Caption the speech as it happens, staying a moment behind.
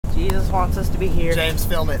Jesus wants us to be here. James,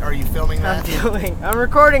 film it. Are you filming that? I'm filming. I'm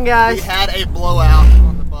recording, guys. We had a blowout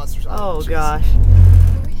on the bus or something. Oh, gosh.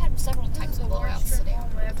 We had several types of blowouts today.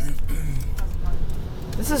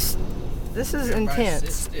 This is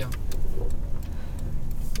intense.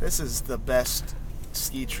 This is the best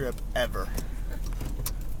ski trip ever.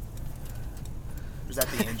 Was that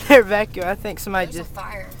the engine? They're vacuum. I think somebody There's just. a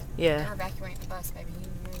fire. Yeah. They're evacuating the bus, baby. You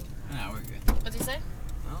move. No, we're good. What'd he say?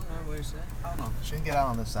 I don't know what he said. I don't know. She can get out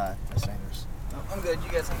on this side. That's dangerous. No, I'm good. You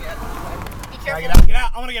guys can get out. Be Can careful. I get out? Get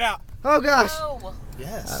out. I want to get out. Oh, gosh. No.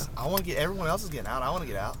 Yes. I want to get. Everyone else is getting out. I want to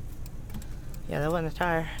get out. Yeah, that wasn't a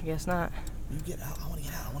tire. I guess not. You get out. I want to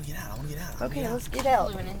get out. I want to get out. I want to get out. Okay, let's get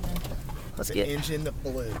out. Blew an engine. Let's The get. engine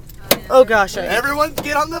blew. Oh, gosh. Everyone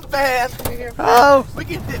get on the van. Oh, We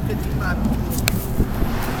can dip 15 miles.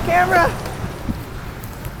 camera.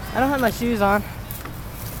 I don't have my shoes on. We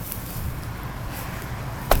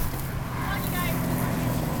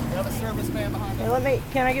have a service van behind Hey,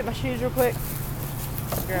 can I get my shoes real quick?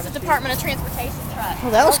 It's a Department of Transportation truck. Oh,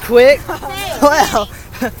 that was quick. Wow.